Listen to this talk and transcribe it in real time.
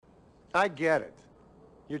I get it.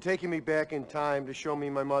 You're taking me back in time to show me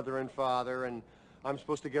my mother and father, and I'm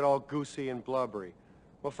supposed to get all goosey and blubbery.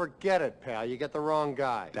 Well, forget it, pal. You got the wrong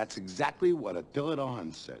guy. That's exactly what Attila the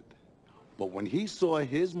Hun said. But when he saw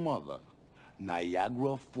his mother,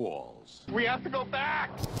 Niagara Falls. We have to go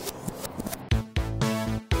back!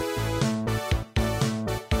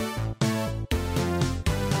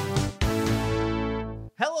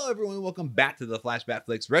 Hello, everyone. Welcome back to the Flashback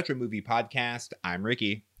Flicks Retro Movie Podcast. I'm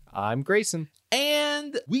Ricky. I'm Grayson.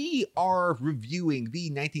 And we are reviewing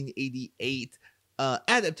the 1988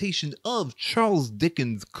 adaptation of Charles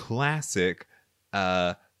Dickens' classic,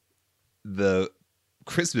 The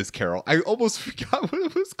Christmas Carol. I almost forgot what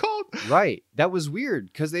it was called. Right. That was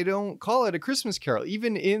weird because they don't call it A Christmas Carol,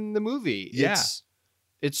 even in the movie. Yeah.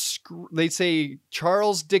 They say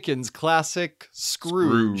Charles Dickens' classic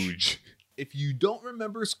Scrooge. If you don't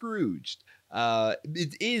remember Scrooged,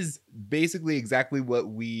 it is basically exactly what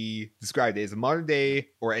we described as a modern day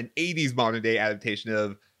or an 80s modern day adaptation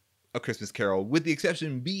of A Christmas Carol, with the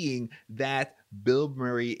exception being that Bill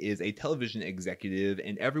Murray is a television executive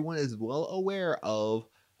and everyone is well aware of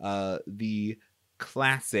the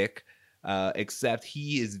classic, except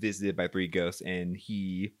he is visited by three ghosts and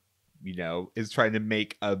he, is trying to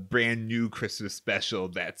make a brand new Christmas special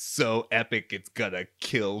that's so epic it's gonna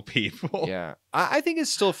kill people. Yeah. I think it's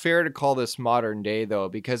still fair to call this modern day, though,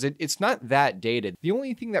 because it's not that dated. The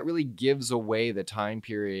only thing that really gives away the time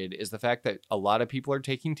period is the fact that a lot of people are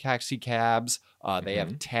taking taxi cabs. They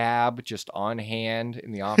have Tab just on hand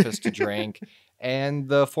in the office to drink. And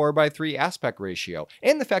the 4:3 aspect ratio.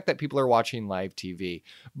 And the fact that people are watching live TV.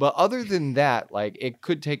 But other than that, it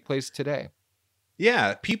could take place today.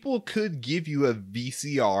 Yeah, people could give you a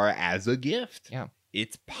VCR as a gift. Yeah.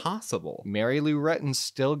 It's possible. Mary Lou Retton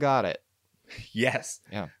still got it. Yes.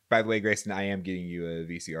 Yeah. By the way, Grayson, I am getting you a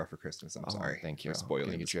VCR for Christmas. I'm sorry. Thank you. For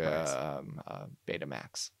spoiling Gonna the get you surprise. a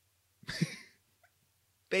Betamax.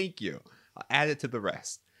 Thank you. I'll add it to the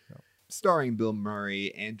rest. Starring Bill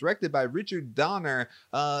Murray and directed by Richard Donner.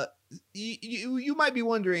 You might be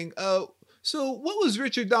wondering, so what was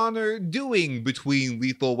Richard Donner doing between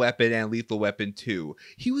Lethal Weapon and Lethal Weapon 2?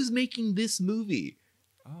 He was making this movie.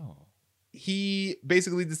 Oh. He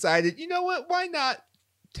basically decided, you know what? Why not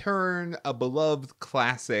turn a beloved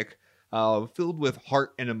classic filled with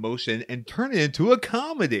heart and emotion and turn it into a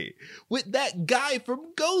comedy with that guy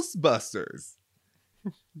from Ghostbusters?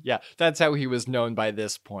 Yeah, that's how he was known by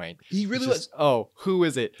this point. He really was. Oh, who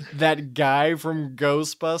is it? That guy from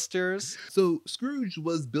Ghostbusters? So Scrooge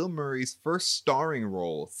was Bill Murray's first starring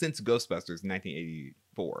role since Ghostbusters in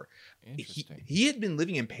 1984. Interesting. He had been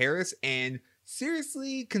living in Paris and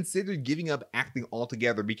seriously considered giving up acting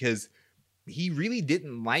altogether because he really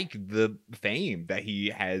didn't like the fame that he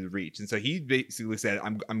had reached. And so he basically said,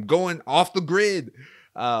 I'm going off the grid.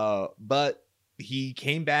 But he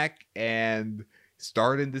came back and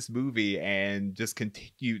starred in this movie and just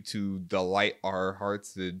continued to delight our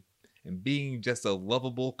hearts and being just a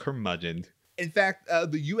lovable curmudgeon. In fact,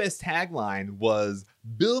 the U.S. tagline was,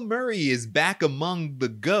 Bill Murray is back among the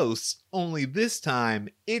ghosts, only this time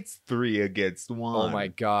it's 3 against 1. Oh my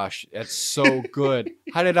gosh, that's so good.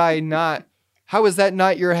 How is that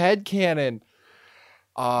not your headcanon?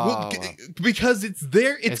 Well, because it's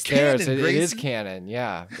there. It's canon. It is canon.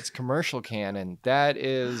 Yeah, it's commercial canon. That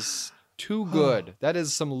is too good. That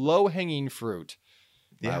is some low-hanging fruit.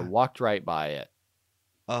 Yeah. I walked right by it.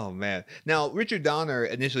 Oh man. Now, Richard Donner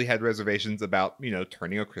initially had reservations about,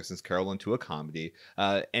 turning A Christmas Carol into a comedy.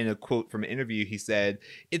 In a quote from an interview, he said,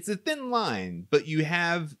 "It's a thin line, but you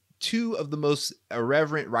have two of the most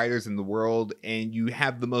irreverent writers in the world, and you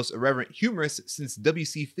have the most irreverent humorists since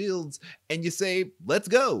W.C. Fields, and you say, let's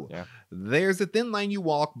go." Yeah. There's a thin line you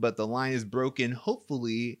walk, but the line is broken,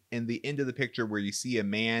 hopefully, in the end of the picture where you see a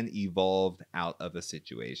man evolved out of a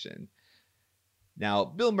situation. Now,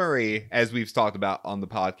 Bill Murray, as we've talked about on the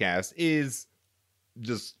podcast, is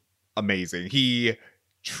just amazing. He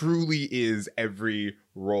truly is every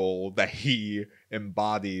role that he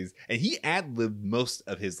embodies, and he ad-libbed most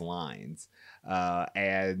of his lines.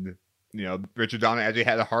 And Richard Donner actually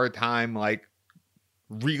had a hard time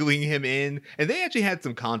reeling him in, and they actually had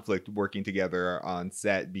some conflict working together on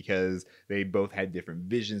set because they both had different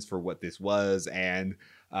visions for what this was. And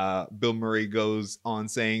Bill Murray goes on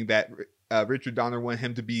saying that Richard Donner wanted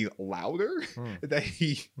him to be louder.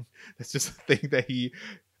 That's just a thing that he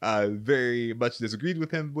very much disagreed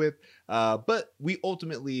with him with. But we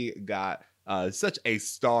ultimately got such a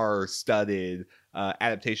star-studded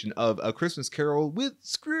adaptation of A Christmas Carol with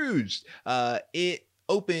Scrooge. It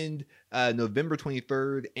opened November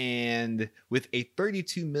 23rd, and with a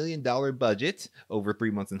 $32 million budget over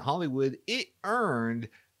 3 months in Hollywood, it earned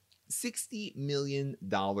 $60 million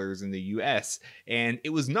in the US, and it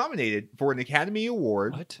was nominated for an Academy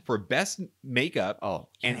Award What? for Best Makeup Oh,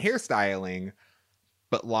 and hairstyling,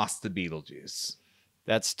 but lost to Beetlejuice.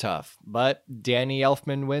 that's tough. But Danny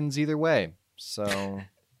Elfman wins either way, so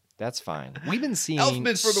that's fine. We've been seeing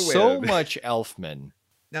Elfman for the so win. much Elfman.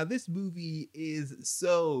 Now, this movie is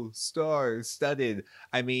so star-studded.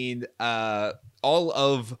 I mean, all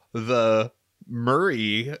of the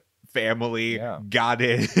Murray family Yeah. got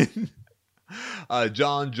in.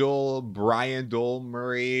 John Joel, Brian Dole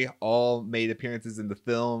Murray all made appearances in the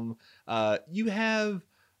film. You have,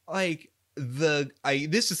 like,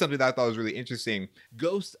 this is something that I thought was really interesting.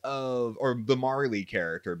 Ghost of, or the Marley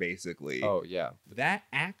character, basically. Oh, yeah. That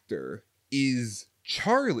actor is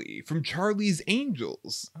Charlie from Charlie's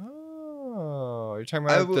Angels. Oh, you're talking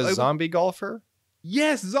about the I- zombie golfer?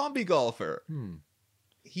 Yes, Zombie Golfer. Hmm.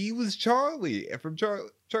 He was Charlie from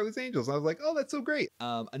Charlie's Angels. I was like, oh, that's so great.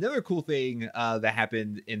 Another cool thing that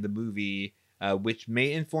happened in the movie, which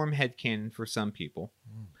may inform headcanon for some people.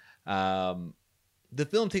 The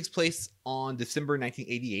film takes place on December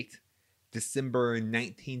 1988, December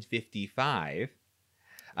 1955,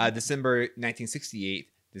 December 1968,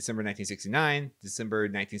 December 1969, December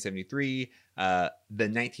 1973, the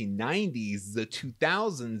 1990s, the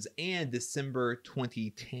 2000s, and December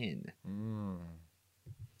 2010.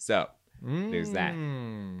 So there's that.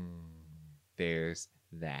 There's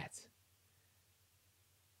that.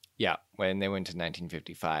 Yeah, when they went to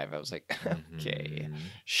 1955, I was like, okay, Mhm.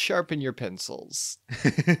 sharpen your pencils.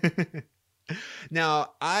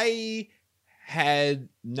 Now, I had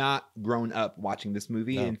not grown up watching this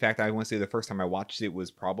movie. No. In fact, I want to say the first time I watched it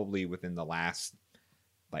was probably within the last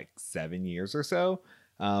like 7 years or so.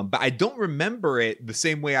 But I don't remember it the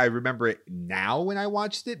same way I remember it now when I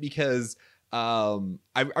watched it, because I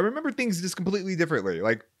remember things just completely differently,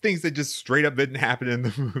 like things that just straight up didn't happen in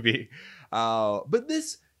the movie. But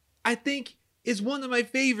this, I think, is one of my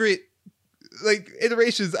favorite like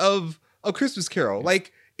iterations of A Christmas Carol.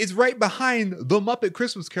 Like, it's right behind The Muppet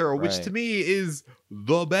Christmas Carol, which Right. to me is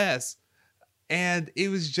the best. And it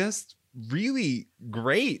was just really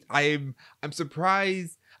great. I'm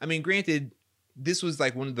surprised. I mean, granted, this was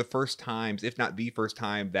like one of the first times, if not the first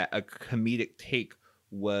time, that a comedic take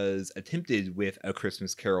was attempted with A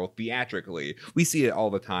Christmas Carol theatrically. We see it all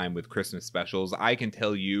the time with Christmas specials. I can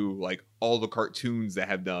tell you like all the cartoons that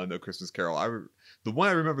have done A Christmas Carol. The one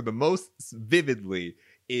I remember the most vividly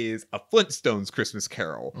is a Flintstones Christmas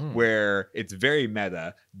Carol, where it's very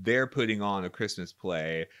meta. They're putting on a Christmas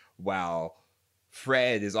play while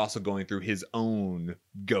Fred is also going through his own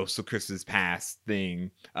Ghosts of Christmas Past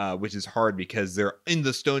thing, which is hard because they're in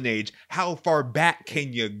the Stone Age. How far back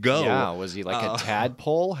can you go? Yeah, was he like a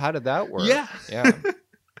tadpole? How did that work? Yeah. Yeah.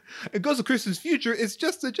 It Ghosts of Christmas Future. It's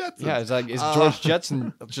just the Jetsons. Yeah, it's like, is George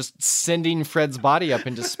Jetson just sending Fred's body up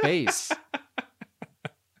into space?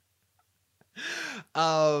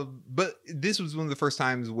 But this was one of the first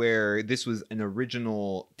times where this was an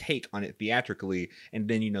original take on it theatrically, and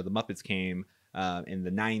then the Muppets came in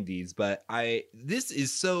the 90s. But this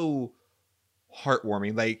is so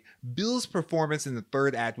heartwarming. Like, Bill's performance in the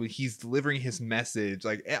third act when he's delivering his message,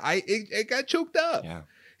 like it got choked up. Yeah.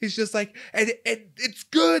 He's just like, and it's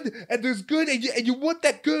good, and there's good, and you want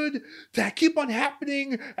that good to keep on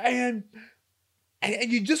happening, and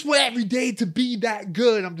you just want every day to be that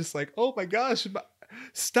good. I'm just like, oh my gosh,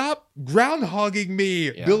 stop groundhogging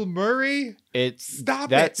me, Yeah. Bill Murray. Stop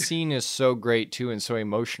that it. scene is so great too and so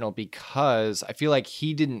emotional because I feel like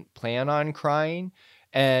he didn't plan on crying,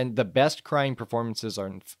 and the best crying performances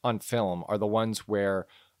on film are the ones where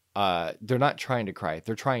they're not trying to cry,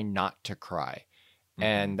 they're trying not to cry.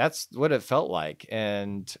 And that's what it felt like,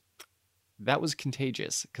 and that was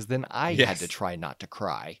contagious because then I had Yes. to try not to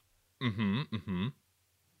cry.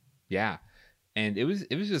 Yeah, and it was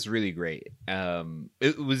just really great.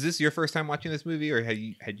 Was this your first time watching this movie, or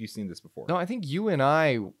had you seen this before? No, I think you and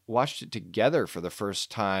I watched it together for the first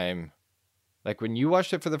time. Like when you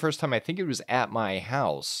watched it for the first time, I think it was at my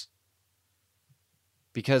house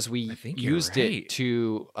because we I think you're used right. it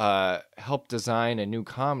to help design a new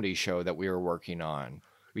comedy show that we were working on.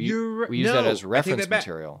 We used that as reference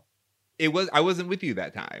material. I wasn't with you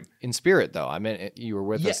that time. In spirit, though. I meant you were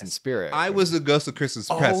with us in Yes, spirit. I was the Ghost of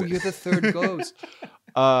Christmas Oh, Present. you're the third ghost.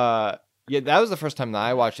 Yeah, that was the first time that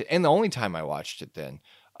I watched it, and the only time I watched it then.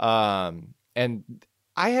 And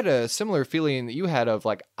I had a similar feeling that you had of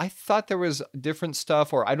like, I thought there was different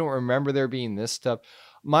stuff, or I don't remember there being this stuff.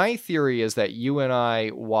 My theory is that you and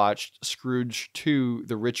I watched Scrooge 2,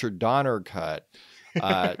 the Richard Donner cut,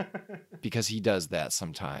 because he does that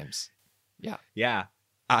sometimes. Yeah.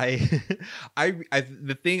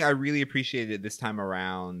 The thing I really appreciated this time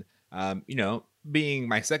around being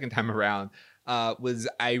my second time around, was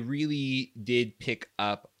I really did pick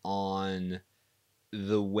up on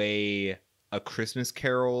the way A Christmas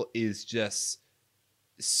Carol is just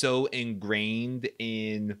so ingrained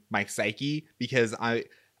in my psyche, because I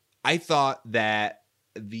thought that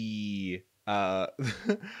the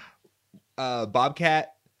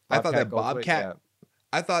Bobcat, I thought that Goldthwait, Bobcat,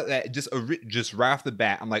 I thought that just right off the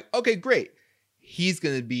bat, I'm like, okay, great, he's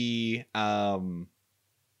gonna be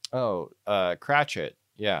Cratchit.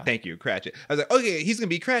 Yeah. thank you, Cratchit. I was like, okay, he's gonna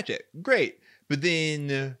be Cratchit, great. But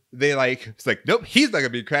then it's like, nope, he's not gonna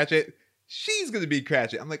be Cratchit. She's gonna be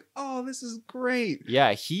Cratchit. I'm like, oh, this is great.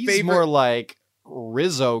 Yeah, he's Favorite- more like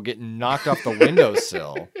Rizzo getting knocked off the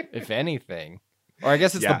windowsill, if anything. Or I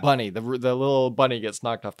guess it's the bunny. The little bunny gets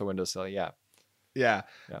knocked off the windowsill. Yeah. Yeah.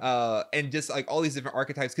 And just like all these different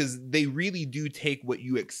archetypes, because they really do take what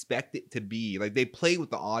you expect it to be. Like they play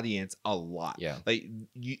with the audience a lot. Yeah. Like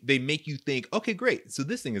they make you think, okay, great, so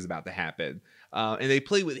this thing is about to happen. And they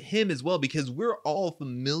play with him as well, because we're all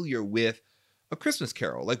familiar with A Christmas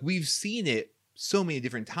Carol. Like we've seen it so many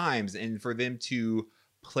different times, and for them to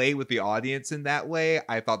play with the audience in that way,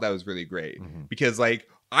 I thought that was really great. Because like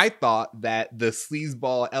I thought that the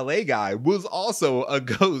sleazeball LA guy was also a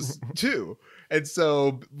ghost too. And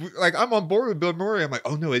so like I'm on board with Bill Murray. I'm like,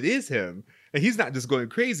 oh no, it is him. And he's not just going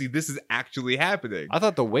crazy. This is actually happening. I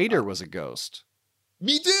thought the waiter was a ghost.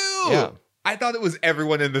 Me too. Yeah. I thought it was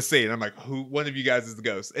everyone in the scene. I'm like, who? One of you guys is the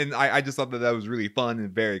ghost. And I just thought that was really fun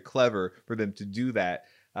and very clever for them to do that.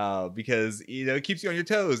 Because it keeps you on your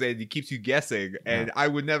toes and it keeps you guessing. And I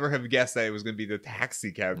would never have guessed that it was going to be the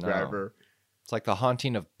taxi cab driver. It's like The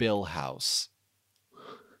Haunting of Bill House.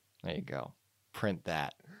 There you go. Print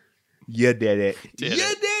that. You did it. Did you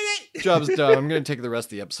it. did it. Job's done. I'm going to take the rest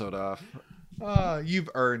of the episode off. You've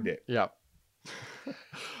earned it. Yeah.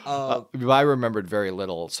 I remembered very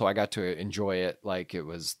little, so I got to enjoy it like it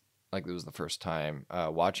was the first time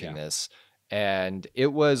watching this. And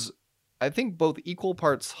it was, I think, both equal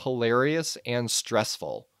parts hilarious and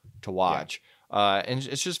stressful to watch. And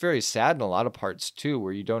it's just very sad in a lot of parts too,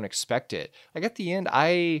 where you don't expect it. Like at the end,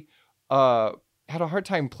 I had a hard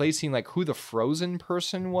time placing like who the frozen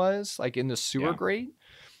person was, like in the sewer grate.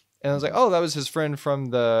 And I was like, oh, that was his friend from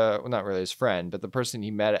not really his friend, but the person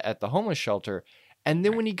he met at the homeless shelter. And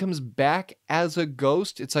then when he comes back as a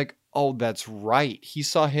ghost, it's like, oh, that's right. He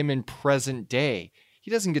saw him in present day.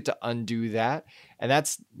 He doesn't get to undo that. And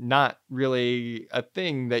that's not really a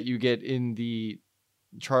thing that you get in the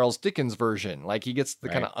Charles Dickens version. Like he gets to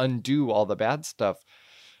kind of undo all the bad stuff.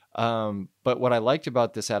 But what I liked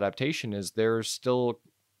about this adaptation is there's still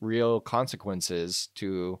real consequences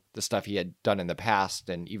to the stuff he had done in the past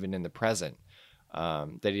and even in the present,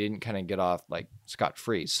 that he didn't kind of get off like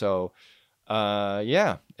scot-free. So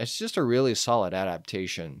it's just a really solid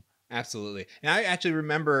adaptation. Absolutely. And I actually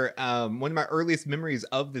remember one of my earliest memories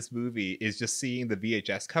of this movie is just seeing the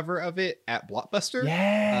VHS cover of it at Blockbuster.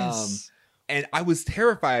 Yes. And I was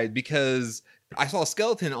terrified because I saw a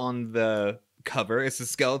skeleton on the cover. It's a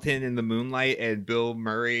skeleton in the moonlight and Bill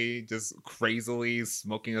Murray just crazily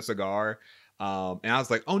smoking a cigar. And I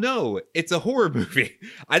was like, oh no, it's a horror movie.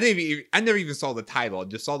 I never even saw the title. I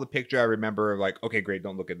just saw the picture. I remember like, okay, great.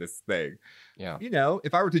 Don't look at this thing. Yeah.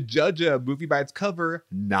 If I were to judge a movie by its cover,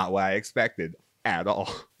 not what I expected at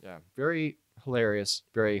all. Yeah. Very hilarious,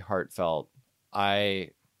 very heartfelt. I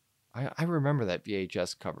remember that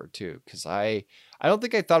VHS cover too, because I don't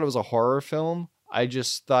think I thought it was a horror film. I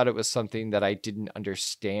just thought it was something that I didn't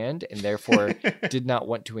understand and therefore did not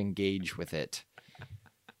want to engage with it.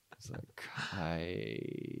 It's like, I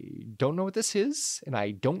don't know what this is, and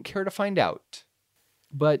I don't care to find out.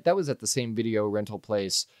 But that was at the same video rental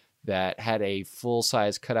place that had a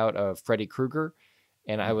full-size cutout of Freddy Krueger,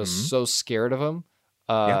 and I was so scared of him.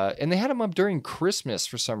 And they had him up during Christmas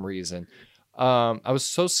for some reason. I was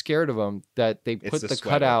so scared of him that they put the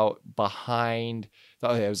cutout behind.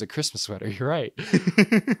 Oh, yeah, it was a Christmas sweater. You're right.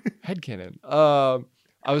 Headcanon.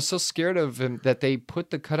 I was so scared of him that they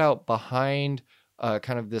put the cutout behind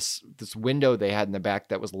kind of this window they had in the back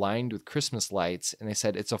that was lined with Christmas lights, and they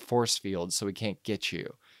said it's a force field, so we can't get you.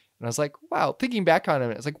 And I was like, wow. Thinking back on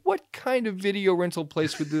it, it's like, what kind of video rental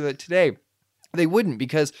place would do that today? They wouldn't,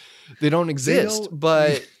 because they don't exist.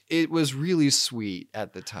 But it was really sweet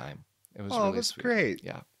at the time. It was really that's sweet. great.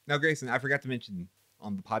 Yeah. Now, Grayson, I forgot to mention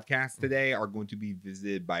on the podcast today are going to be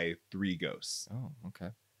visited by 3 ghosts. Oh, okay.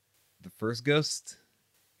 The first ghost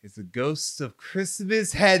is the ghost of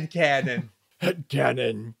Christmas Headcanon.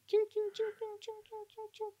 Headcanon.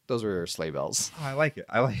 Those are sleigh bells. Oh, I like it.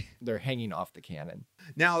 I like it. They're hanging off the cannon.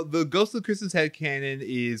 Now, the Ghost of Christmas Headcanon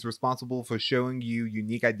is responsible for showing you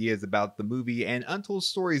unique ideas about the movie and untold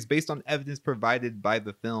stories based on evidence provided by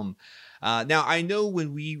the film. Now, I know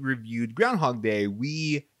when we reviewed Groundhog Day,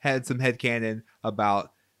 we had some headcanon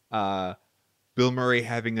about Bill Murray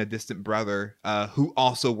having a distant brother who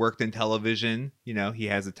also worked in television. You know, he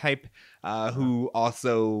has a type who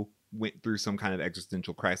also went through some kind of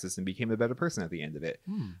existential crisis and became a better person at the end of it.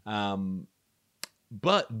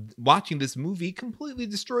 But watching this movie completely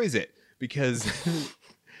destroys it because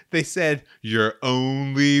they said, your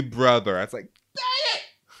only brother. I was like, dang it!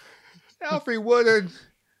 Alfre Woodard,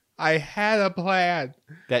 I had a plan.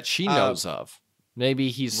 That she knows of. Maybe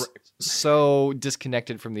he's so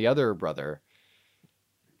disconnected from the other brother.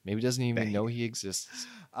 Maybe doesn't even know he exists.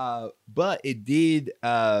 But it did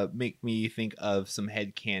make me think of some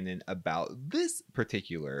headcanon about this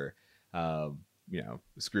particular,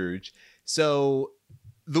 Scrooge. So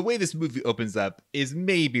the way this movie opens up is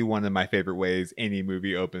maybe one of my favorite ways any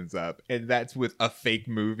movie opens up, and that's with a fake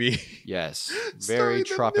movie. Yes, very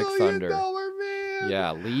Tropic Thunder. Man.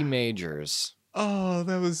 Yeah, Lee Majors. Oh,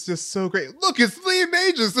 that was just so great. Look, it's Lee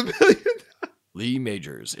Majors, $1 million. Lee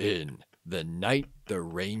Majors in The Night the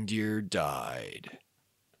Reindeer Died.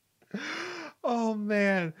 Oh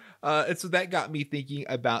man. And so that got me thinking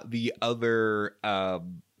about the other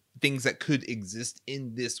things that could exist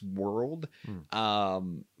in this world.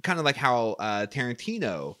 Kind of like how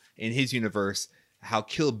Tarantino in his universe, how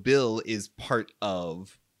Kill Bill is part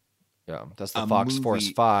of. Yeah, that's the Fox Force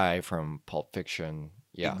 5 from Pulp Fiction.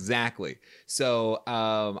 Yeah, exactly. So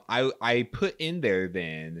I put in there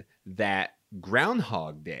then that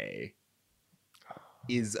Groundhog Day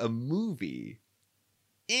is a movie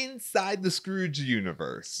inside the Scrooge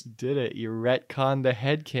universe. Did it. You retconned the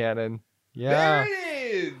headcanon. Yeah. There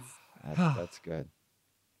it is. That's good.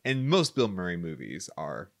 And most Bill Murray movies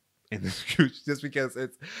are in the Scrooge just because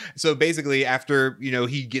it's so basically after,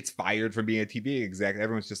 he gets fired from being a TV exec,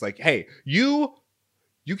 everyone's just like, hey, you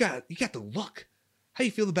got the look. How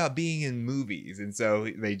you feel about being in movies? And so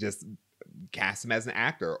they just cast him as an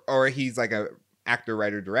actor, or he's like a actor,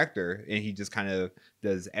 writer, director, and he just kind of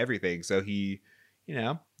does everything. So he,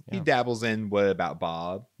 he dabbles in What About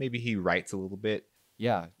Bob? Maybe he writes a little bit.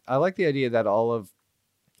 Yeah. I like the idea that all of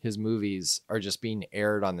his movies are just being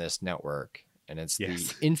aired on this network, and it's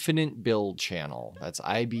the Infinite Bill channel. That's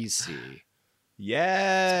IBC.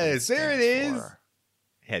 Yes, there it is.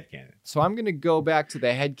 Headcanon. So I'm going to go back to the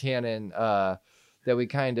headcanon that we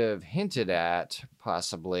kind of hinted at,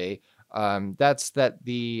 possibly. That's that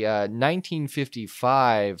the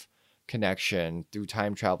 1955 connection through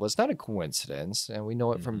time travel is not a coincidence, and we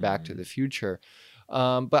know it from Back to the Future. But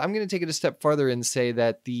I'm going to take it a step farther and say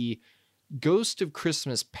that the Ghost of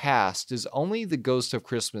Christmas Past is only the Ghost of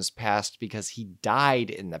Christmas Past because he died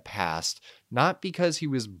in the past, not because he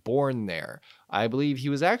was born there. I believe he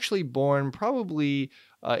was actually born probably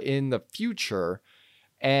in the future,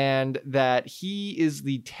 and that he is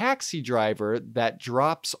the taxi driver that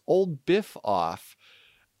drops old Biff off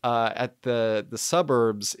at the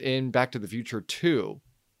suburbs in Back to the Future 2.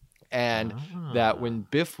 And that when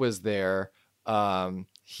Biff was there,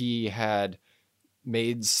 he had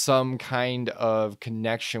made some kind of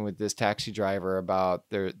connection with this taxi driver about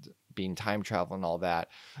there being time travel and all that.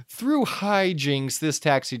 Through hijinks, this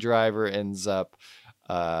taxi driver ends up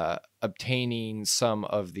obtaining some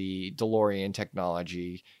of the DeLorean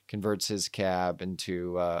technology, converts his cab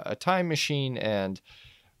into a time machine, and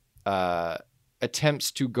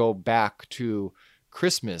attempts to go back to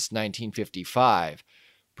Christmas 1955.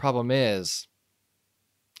 Problem is,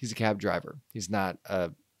 he's a cab driver. He's not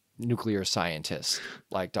a nuclear scientist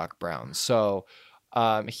like Doc Brown. So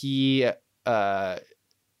he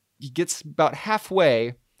gets about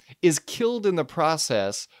halfway, is killed in the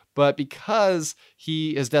process, but because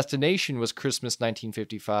his destination was Christmas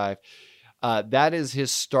 1955, that is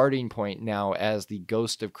his starting point now as the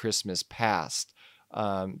Ghost of Christmas Past.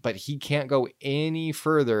 But he can't go any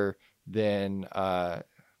further than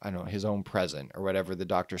his own present or whatever the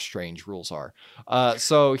Doctor Strange rules are.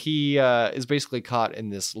 So he is basically caught in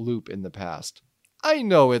this loop in the past. I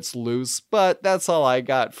know it's loose, but that's all I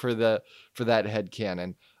got for that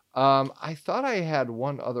headcanon. I thought I had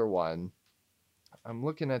one other one. I'm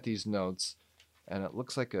looking at these notes, and it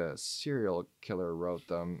looks like a serial killer wrote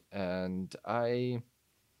them, and I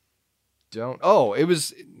don't. Oh, it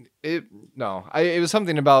was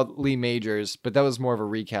something about Lee Majors, but that was more of a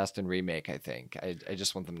recast and remake. I think I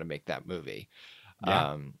just want them to make that movie.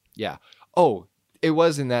 Yeah. Oh, it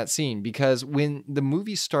was in that scene, because when the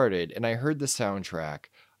movie started and I heard the soundtrack,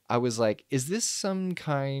 I was like, is this some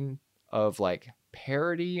kind of like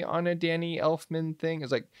parody on a Danny Elfman thing.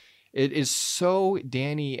 It's like, it is so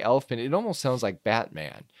Danny Elfman. It almost sounds like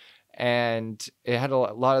Batman. And it had a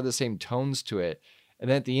lot of the same tones to it. And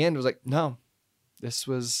then at the end, it was like, no, this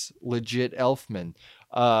was legit Elfman.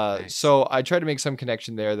 Nice. So I tried to make some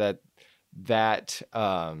connection there that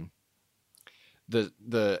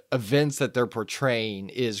the events that they're portraying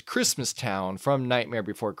is Christmas Town from Nightmare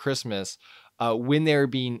Before Christmas, when they're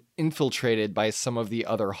being infiltrated by some of the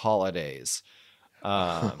other holidays.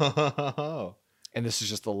 And this is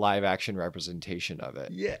just the live action representation of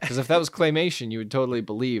it. Yeah. Because if that was claymation, you would totally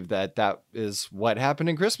believe that that is what happened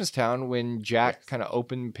in Christmas Town when Jack kind of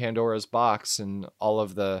opened Pandora's box and all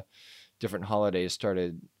of the different holidays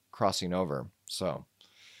started crossing over. So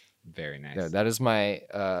Very nice. yeah, that is my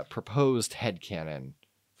proposed headcanon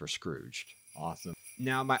for Scrooged. Awesome.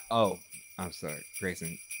 Now I'm sorry,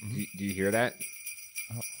 Grayson. Mhm. Do you hear that?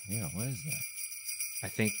 Oh, yeah, what is that? I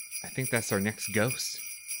think that's our next ghost.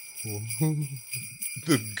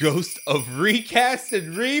 The ghost of recast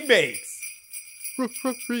and remakes.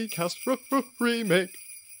 Recast, remake.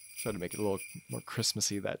 Try to make it a little more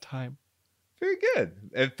Christmassy that time. Very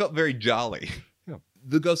good. It felt very jolly. Yeah.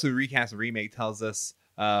 The ghost of recast and remake tells us,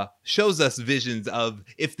 shows us visions of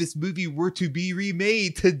if this movie were to be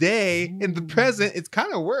remade today in the present, it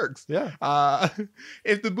kind of works. Yeah.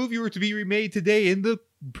 If the movie were to be remade today in the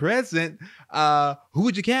present, who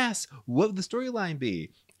would you cast? What would the storyline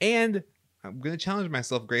be? And I'm going to challenge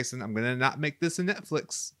myself, Grayson. I'm going to not make this a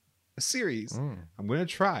Netflix series. I'm going to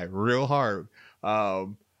try real hard. I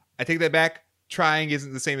take that back. Trying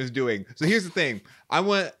isn't the same as doing. So here's the thing. I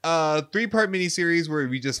want a 3-part miniseries where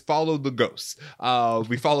we just follow the ghosts.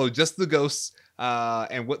 We follow just the ghosts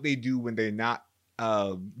and what they do when they're not.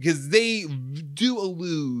 Because they do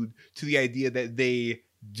allude to the idea that they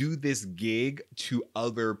do this gig to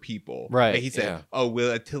other people. Right, Like he said, yeah. oh,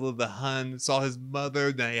 Will Attila the Hun saw his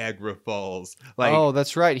mother, Niagara Falls. Like, Oh,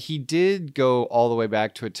 that's right. He did go all the way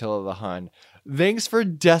back to Attila the Hun. Thanks for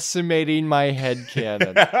decimating my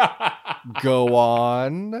headcanon. Go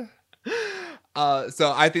on.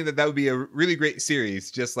 So I think that would be a really great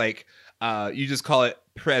series. Just like you just call it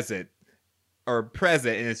present,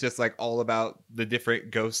 and it's just like all about the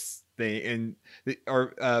different ghosts thing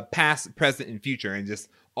or past, present, and future, and just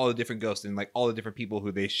all the different ghosts and like all the different people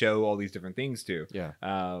who they show all these different things to. Yeah.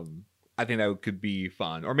 I think that could be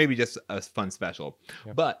fun, or maybe just a fun special.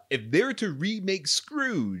 Yeah. But if they were to remake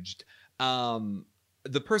Scrooged,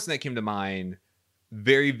 the person that came to mind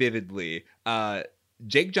very vividly,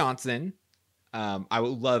 Jake Johnson. I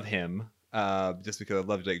would love him just because I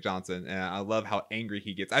love Jake Johnson and I love how angry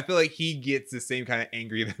he gets. I feel like he gets the same kind of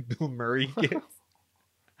angry that Bill Murray gets.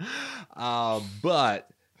 But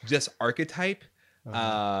just archetype,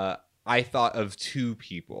 I thought of 2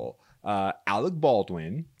 people. Alec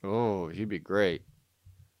Baldwin. Oh, he'd be great.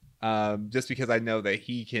 Just because I know that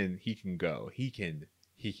he can go. He can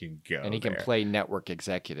go. And he can there. play network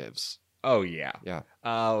executives. Oh yeah. Yeah.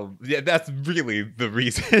 Yeah, that's really the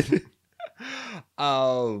reason.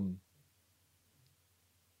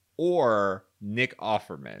 Or Nick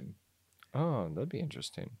Offerman. Oh, that'd be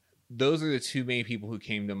interesting. Those are the 2 main people who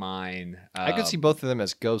came to mind. I could see both of them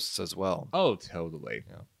as ghosts as well. Oh, totally.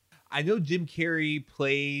 Yeah. I know Jim Carrey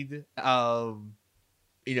played,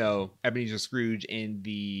 Ebenezer Scrooge in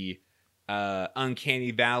the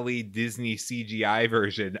Uncanny Valley Disney CGI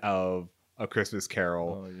version of A Christmas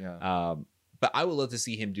Carol. Oh, yeah. But I would love to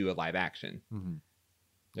see him do a live action. Mm-hmm.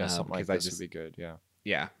 Yeah, something like because this would be good. Yeah.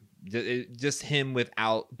 Yeah, just him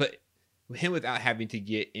without having to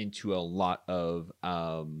get into a lot of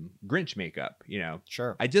Grinch makeup.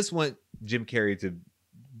 Sure. I just want Jim Carrey to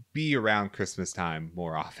be around Christmas time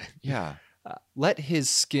more often. Yeah. Let his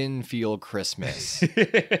skin feel Christmas.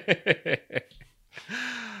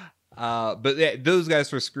 But yeah, those guys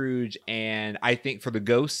for Scrooge, and I think for the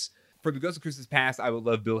Ghosts of Christmas Past, I would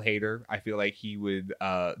love Bill Hader. I feel like he would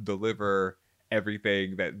deliver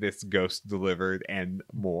everything that this ghost delivered and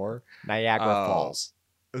more. Niagara Falls.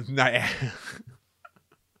 I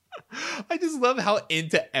just love how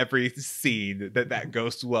into every scene that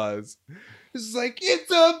ghost was. It's like, it's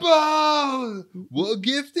a bone! What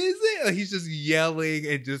gift is it? Like, he's just yelling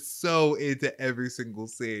and just so into every single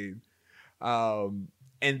scene. And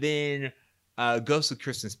then Ghost of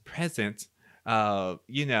Christmas Present, I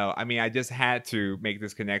just had to make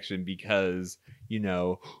this connection because,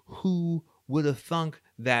 who would have thunk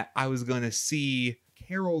that I was going to see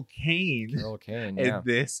Carol Kane Carol Kane, in yeah.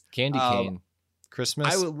 this. Candy cane.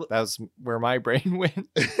 Christmas. That was where my brain went.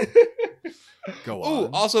 Go on. Oh,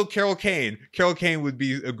 also Carol Kane. Carol Kane would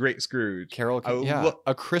be a great Scrooge. Carol Kane. Yeah.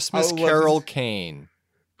 I A Christmas would love Carol to- Kane.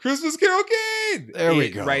 Christmas Carol Kane. There we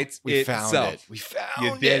It go. Writes We found itself. it. We found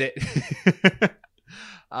You did it.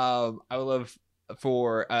 I would love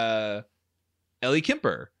for Ellie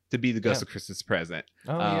Kemper to be the Ghost of Christmas Present.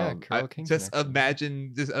 Oh yeah, Carol King. Just connection.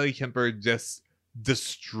 imagine this Ellie Kemper just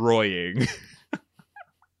destroying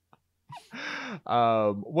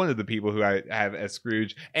one of the people who I have as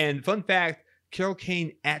Scrooge. And fun fact, Carol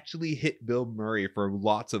Kane actually hit Bill Murray for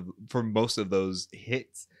most of those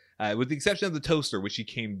hits. With the exception of the toaster, which she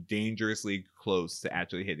came dangerously close to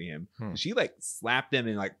actually hitting him. She like slapped him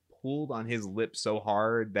and like pulled on his lips so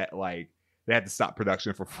hard that like they had to stop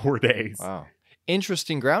production for 4 days. Wow.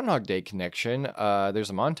 Interesting Groundhog Day connection. There's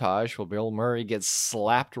a montage where Bill Murray gets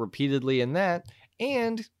slapped repeatedly in that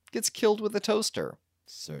and gets killed with a toaster.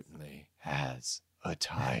 Certainly has a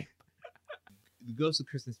type. The Ghost of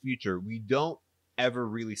Christmas Future, we don't ever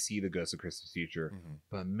really see the Ghost of Christmas Future.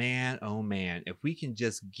 But man, oh man, if we can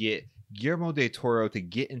just get Guillermo del Toro to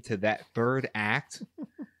get into that third act.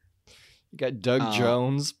 You got Doug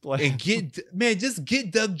Jones playing. And just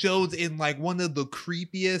get Doug Jones in like one of the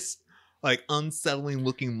creepiest, like unsettling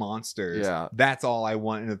looking monsters. Yeah. That's all I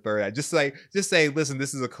want in the third act. Just say, listen,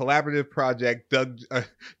 this is a collaborative project.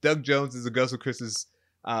 Doug Jones is a Ghost of Christmas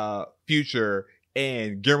Future,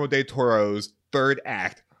 and Guillermo del Toro's third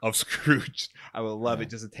act of Scrooge. I would love it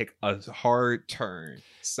just to take a hard turn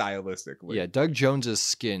stylistically. Yeah, Doug Jones's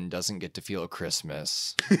skin doesn't get to feel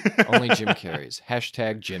Christmas. Only Jim Carrey's.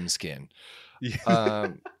 # Jim Skin.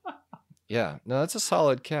 Yeah. Yeah, no, that's a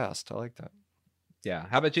solid cast. I like that. Yeah.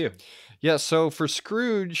 How about you? Yeah, so for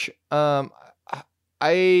Scrooge, I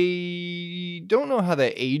don't know how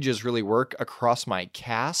the ages really work across my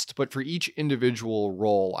cast, but for each individual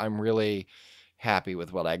role, I'm really happy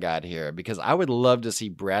with what I got here because I would love to see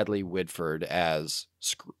Bradley Whitford as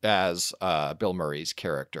Bill Murray's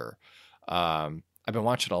character. I've been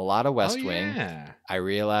watching a lot of West Wing. I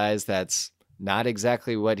realize that's not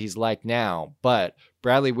exactly what he's like now, but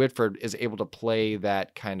Bradley Whitford is able to play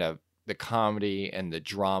that kind of the comedy and the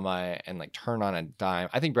drama and like turn on a dime.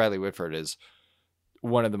 I think Bradley Whitford is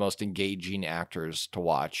one of the most engaging actors to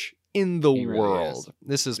watch in the world.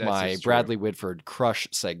 This is my Bradley Whitford crush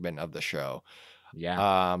segment of the show.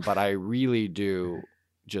 Yeah. But I really do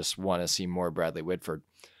just want to see more Bradley Whitford.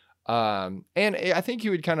 And I think he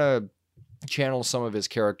would kind of channel some of his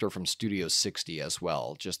character from Studio 60 as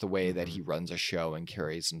well, just the way that he runs a show and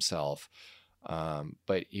carries himself.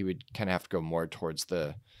 But he would kind of have to go more towards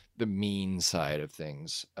the mean side of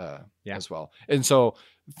things as well. And so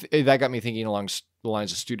that got me thinking along the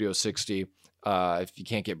lines of Studio 60. If you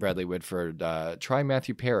can't get Bradley Whitford, try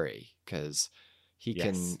Matthew Perry because he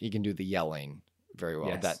can do the yelling very well.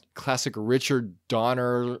 Yes. That classic Richard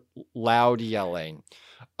Donner loud yelling.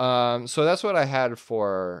 So that's what I had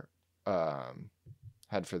for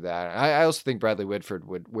that. I also think Bradley Whitford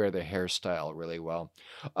would wear the hairstyle really well.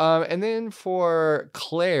 And then for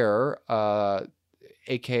Claire,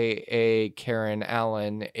 aka Karen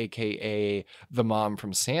Allen, aka the mom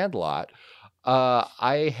from Sandlot,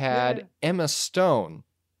 I had Emma Stone,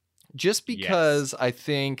 just because I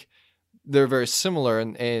think they're very similar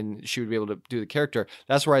and she would be able to do the character.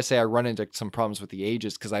 That's where I say I run into some problems with the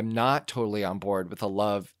ages because I'm not totally on board with a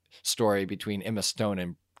love story between Emma Stone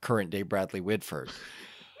and current day Bradley Whitford.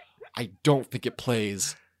 I don't think it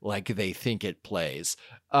plays like they think it plays.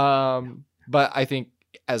 But I think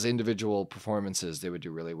as individual performances, they would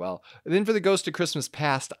do really well. And then for the Ghost of Christmas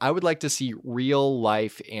Past, I would like to see real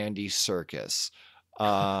life Andy Serkis.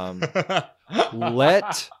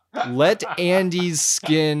 Let Andy's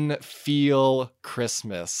skin feel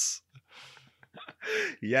Christmas.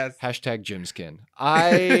 Yes. # Jim Skin.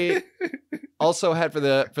 I also had for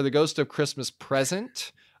the Ghost of Christmas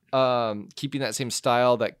Present, keeping that same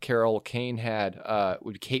style that Carol Kane had,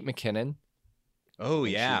 would Kate McKinnon. Oh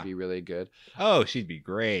yeah, she'd be really good. Oh, she'd be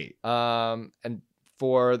great. And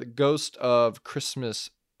for the Ghost of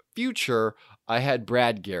Christmas Future, I had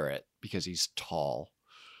Brad Garrett because he's tall.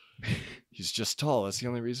 He's just tall. That's the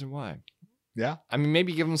only reason why. Yeah. I mean,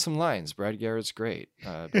 maybe give him some lines. Brad Garrett's great.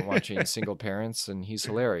 I've been watching Single Parents, and he's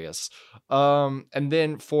hilarious. And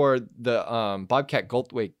then for the Bobcat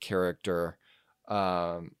Goldthwait character,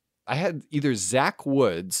 I had either Zach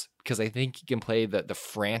Woods, because I think he can play the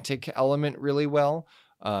frantic element really well,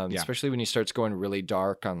 especially when he starts going really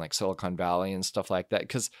dark on like Silicon Valley and stuff like that.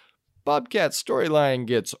 Because Bobcat's storyline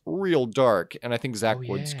gets real dark, and I think Zach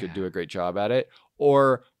Woods could do a great job at it.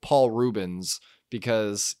 Or Paul Rubens,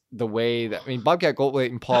 because the way that, I mean, Bobcat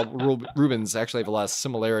Goldthwait and Paul Rubens actually have a lot of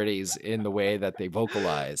similarities in the way that they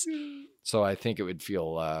vocalize. So I think it would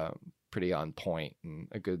feel pretty on point and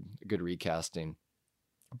a good recasting.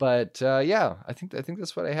 But yeah, I think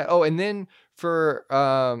that's what I had. Oh, and then for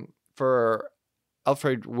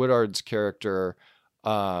Alfred Woodard's character,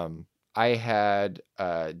 I had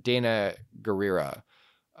Dana Gurira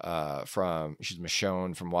from she's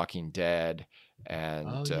Michonne from Walking Dead, and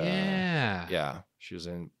Oh yeah. yeah, she was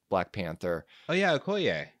in Black Panther. Oh yeah,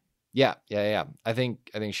 Okoye. Yeah. I think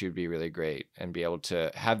she would be really great and be able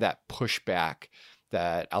to have that pushback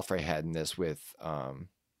that Alfred had in this with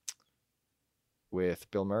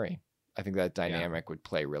Bill Murray. I think that dynamic would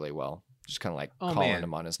play really well. Just kind of like calling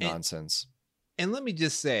him on his nonsense. And let me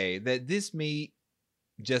just say that this may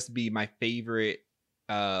just be my favorite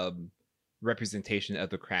representation of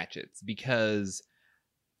the Cratchits, because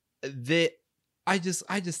I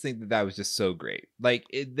just think that was just so great. Like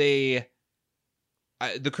the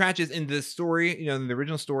Cratchits in the story, you know, in the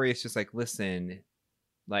original story, it's just like, listen,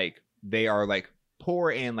 like they are like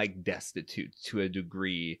poor and like destitute to a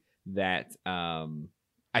degree that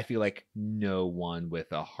I feel like no one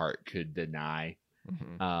with a heart could deny.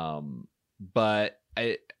 Mm-hmm. But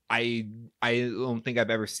I don't think I've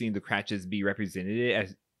ever seen the Cratchits be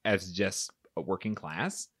represented as just a working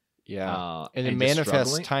class. Yeah, and it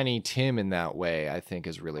manifests Tiny Tim in that way, I think,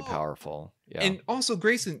 is really powerful. Yeah. And also,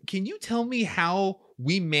 Grayson, can you tell me how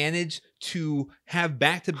we managed to have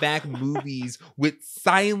back-to-back movies with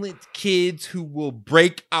silent kids who will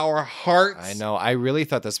break our hearts? I know. I really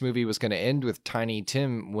thought this movie was going to end with Tiny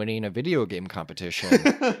Tim winning a video game competition,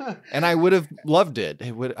 and I would have loved it.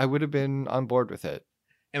 I would have been on board with it.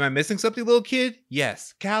 Am I missing something, little kid?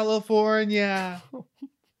 Yes, California.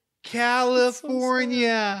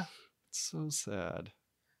 California. It's so sad.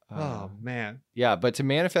 Oh man. Yeah, but to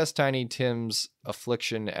manifest Tiny Tim's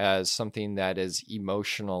affliction as something that is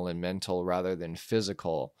emotional and mental rather than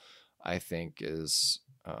physical, I think is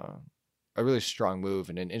a really strong move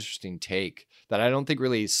and an interesting take that I don't think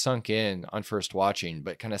really sunk in on first watching,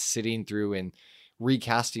 but kind of sitting through and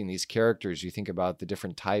recasting these characters, you think about the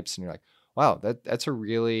different types and you're like, wow, that's a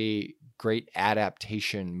really great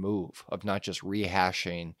adaptation move of not just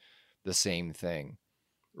rehashing the same thing.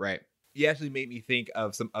 Right. You actually made me think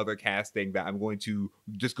of some other casting that I'm going to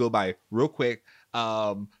just go by real quick.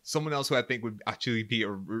 Someone else who I think would actually be a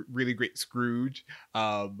really great Scrooge,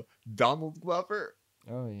 Donald Glover.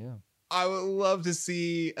 Oh yeah. I would love to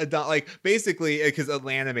see basically, because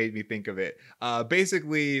Atlanta made me think of it.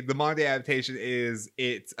 Basically, the modern day adaptation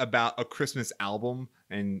it's about a Christmas album.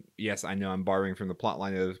 And yes, I know I'm borrowing from the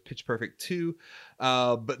plotline of Pitch Perfect 2,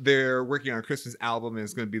 but they're working on a Christmas album, and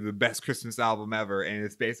it's going to be the best Christmas album ever. And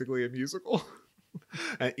it's basically a musical.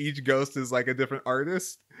 And each ghost is like a different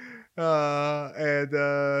artist.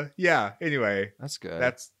 Yeah, anyway. That's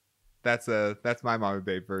good. That's my modern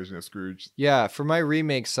day version of Scrooge. Yeah, for my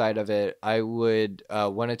remake side of it, I would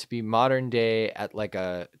want it to be modern day at like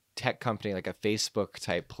a tech company, like a Facebook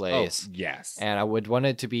type place. Oh, yes. And I would want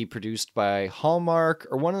it to be produced by Hallmark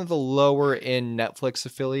or one of the lower end Netflix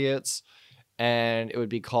affiliates. And it would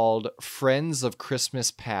be called Friends of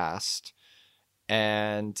Christmas Past.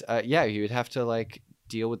 And yeah, he would have to like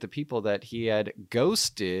deal with the people that he had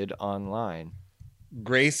ghosted online.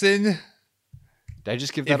 Grayson, did I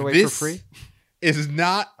just give that away for free? Is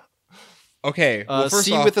not okay. Well,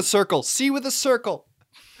 C with a circle. C with a circle.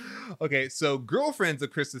 Okay, so Girlfriends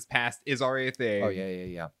of Christmas Past is already a thing. Oh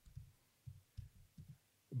yeah.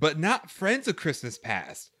 But not Friends of Christmas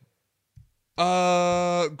Past.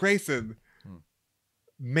 Grayson,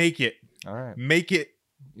 make it. All right, make it.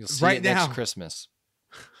 You'll see right it now. Next Christmas.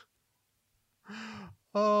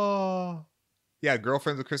 Oh. Yeah,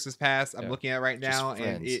 Girlfriends of Christmas Past. I'm looking at it right now, Just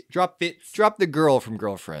and it drop fits. Drop the girl from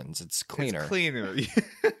Girlfriends. It's cleaner. It's cleaner.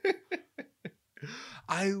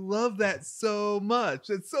 I love that so much.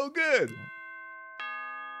 It's so good.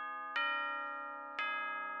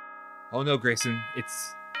 Oh no, Grayson!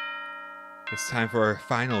 It's time for our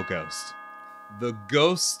final ghost. The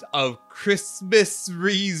ghost of Christmas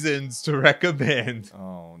reasons to recommend.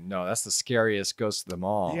 Oh no, that's the scariest ghost of them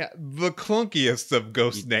all. Yeah, the clunkiest of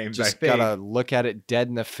ghost names. Just I think. gotta look at it dead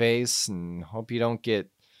in the face and hope you don't get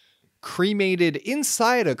cremated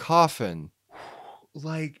inside a coffin.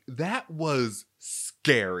 Like that was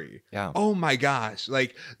scary. Yeah. Oh my gosh.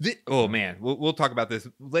 Like, oh man, we'll talk about this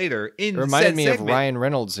later. It reminded me of Ryan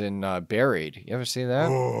Reynolds in Buried. You ever see that?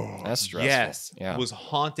 Oh, that's stressful. Yes. Yeah. Was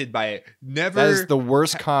haunted by it. Never. That is the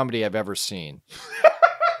worst comedy I've ever seen.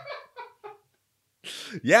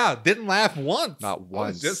 Yeah, didn't laugh once. Not once. I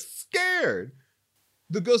was just scared.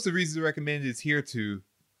 The Ghost of Reasons to Recommend is here to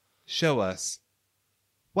show us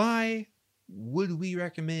why would we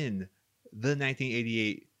recommend the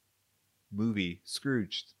 1988 movie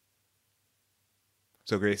Scrooged.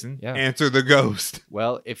 So Grayson, Yeah. answer the ghost.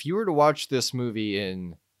 Well, if you were to watch this movie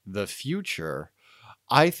in the future,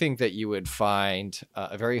 I think that you would find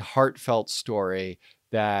a very heartfelt story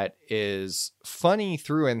that is funny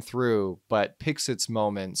through and through, but picks its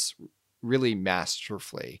moments really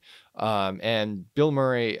masterfully. And Bill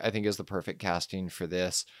Murray, I think, is the perfect casting for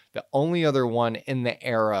this. The only other one in the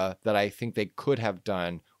era that I think they could have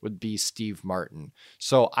done would be Steve Martin.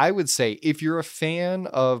 So I would say if you're a fan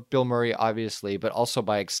of Bill Murray, obviously, but also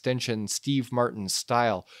by extension, Steve Martin's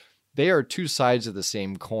style, they are two sides of the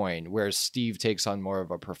same coin, where Steve takes on more of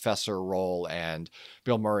a professor role and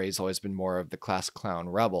Bill Murray's always been more of the class clown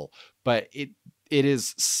rebel. But it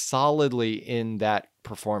is solidly in that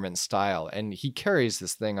performance style, and he carries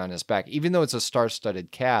this thing on his back. Even though it's a star-studded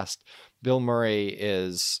cast, Bill Murray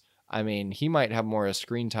is, I mean, he might have more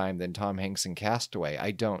screen time than Tom Hanks in Castaway.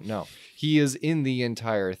 I don't know. He is in the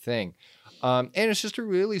entire thing. And it's just a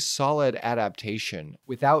really solid adaptation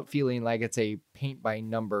without feeling like it's a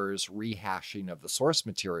paint-by-numbers rehashing of the source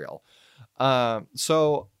material.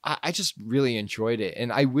 So I just really enjoyed it.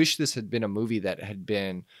 And I wish this had been a movie that had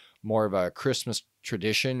been more of a Christmas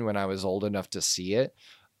tradition when I was old enough to see it.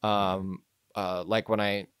 Like when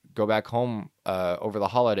I go back home over the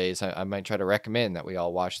holidays, I might try to recommend that we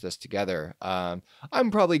all watch this together. I'm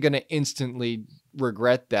probably going to instantly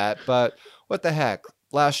regret that, but what the heck?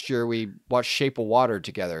 Last year we watched Shape of Water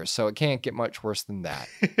together, so it can't get much worse than that.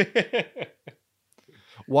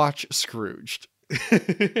 Watch Scrooged.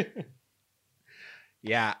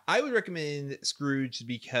 Yeah, I would recommend Scrooge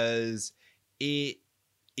because it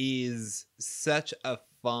is such a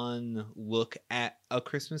fun look at A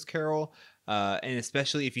Christmas Carol. And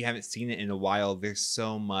especially if you haven't seen it in a while, there's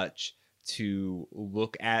so much to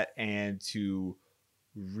look at and to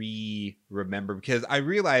remember, because I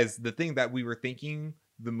realized the thing that we were thinking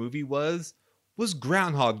the movie was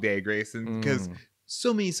Groundhog Day, Grayson, because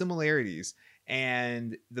so many similarities,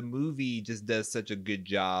 and the movie just does such a good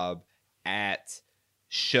job at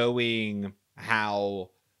showing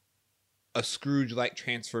how a Scrooge-like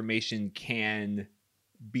transformation can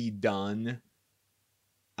be done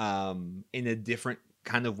in a different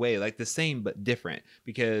kind of way, like the same but different,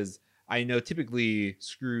 because I know typically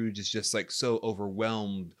Scrooge is just like so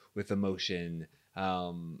overwhelmed with emotion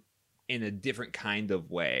in a different kind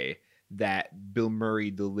of way that Bill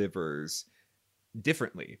Murray delivers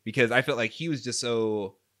differently, because I felt like he was just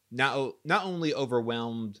so not only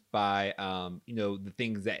overwhelmed by the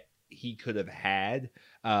things that he could have had,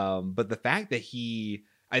 but the fact that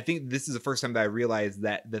I think this is the first time that I realized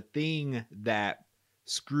that the thing that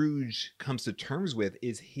Scrooge comes to terms with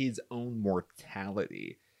is his own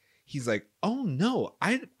mortality. He's like, oh no,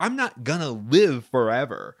 I'm not gonna live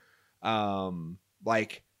forever.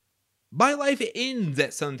 Like, my life ends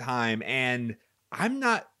at some time, and I'm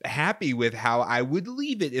not happy with how I would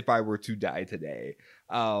leave it if I were to die today.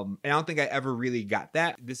 And I don't think I ever really got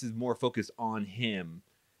that. This is more focused on him,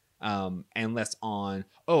 and less on,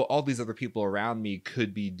 oh, all these other people around me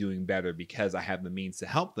could be doing better because I have the means to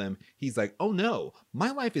help them. He's like, oh no,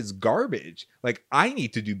 my life is garbage. Like, I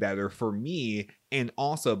need to do better for me, and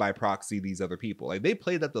also by proxy, these other people. Like, they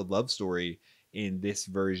played up the love story in this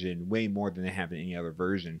version way more than they have in any other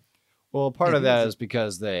version. Well, part of that is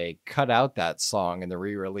because they cut out that song in the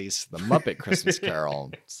re-release of the Muppet Christmas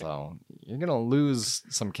Carol. So you're going to lose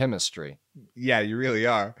some chemistry. Yeah, you really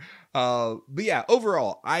are. But yeah,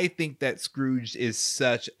 overall, I think that Scrooge is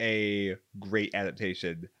such a great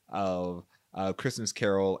adaptation of Christmas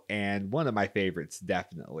Carol, and one of my favorites,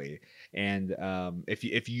 definitely. And if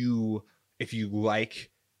you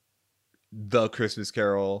like The Christmas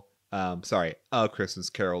Carol, A Christmas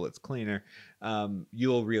Carol, it's cleaner,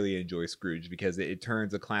 you'll really enjoy Scrooge, because it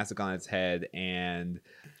turns a classic on its head. And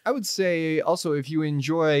I would say also, if you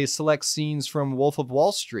enjoy select scenes from Wolf of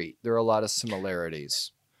Wall Street, there are a lot of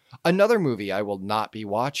similarities. Another movie I will not be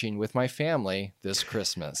watching with my family this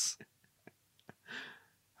Christmas.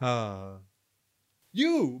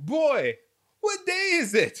 You, boy, what day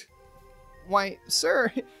is it? Why,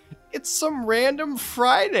 sir, it's some random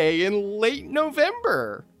Friday in late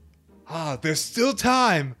November. There's still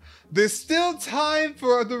time. There's still time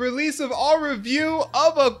for the release of our review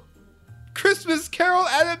of A Christmas Carol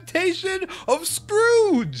adaptation of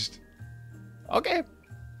Scrooged. Okay.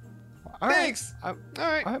 Thanks. All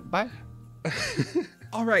right. All right, bye.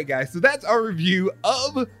 All right, guys. So that's our review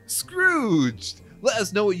of Scrooged. Let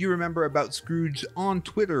us know what you remember about Scrooge on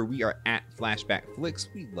Twitter. We are at FlashbackFlix.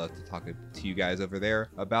 We love to talk to you guys over there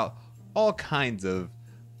about all kinds of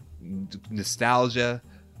nostalgia.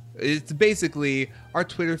 It's basically, our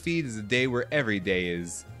Twitter feed is a day where every day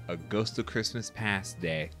is a Ghost of Christmas Past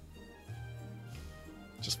day.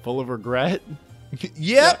 Just full of regret.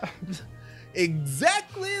 Yep.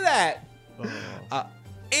 Exactly that. Oh.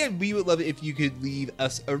 And we would love it if you could leave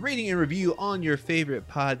us a rating and review on your favorite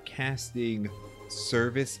podcasting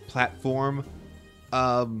service platform.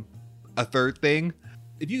 A third thing,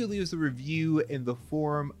 if you could leave us a review in the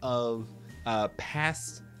form of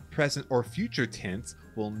past, present, or future tense,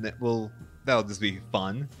 that'll just be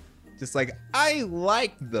fun. Just like, I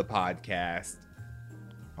liked the podcast.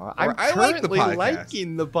 I'm I like the currently podcast.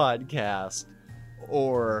 liking the podcast.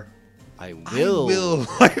 Or I I will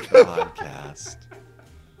like the the podcast.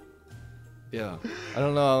 Yeah. I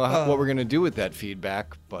don't know what we're going to do with that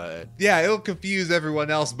feedback, but Yeah, it'll confuse everyone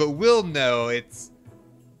else, but we'll know it's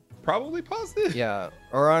probably positive. yeah.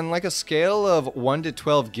 Or on like a scale of 1 to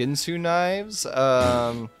 12 Ginsu knives,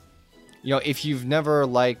 if you've never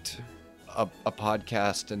liked a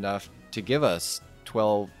podcast enough to give us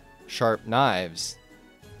 12 sharp knives,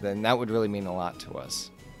 then that would really mean a lot to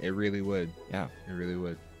us. It really would. Yeah. It really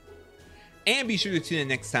would. And be sure to tune in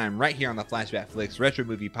next time right here on the Flashback Flicks Retro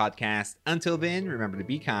Movie Podcast. Until then, remember to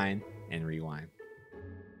be kind and rewind.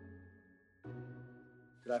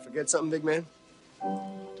 Did I forget something, big man?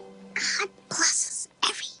 God bless us.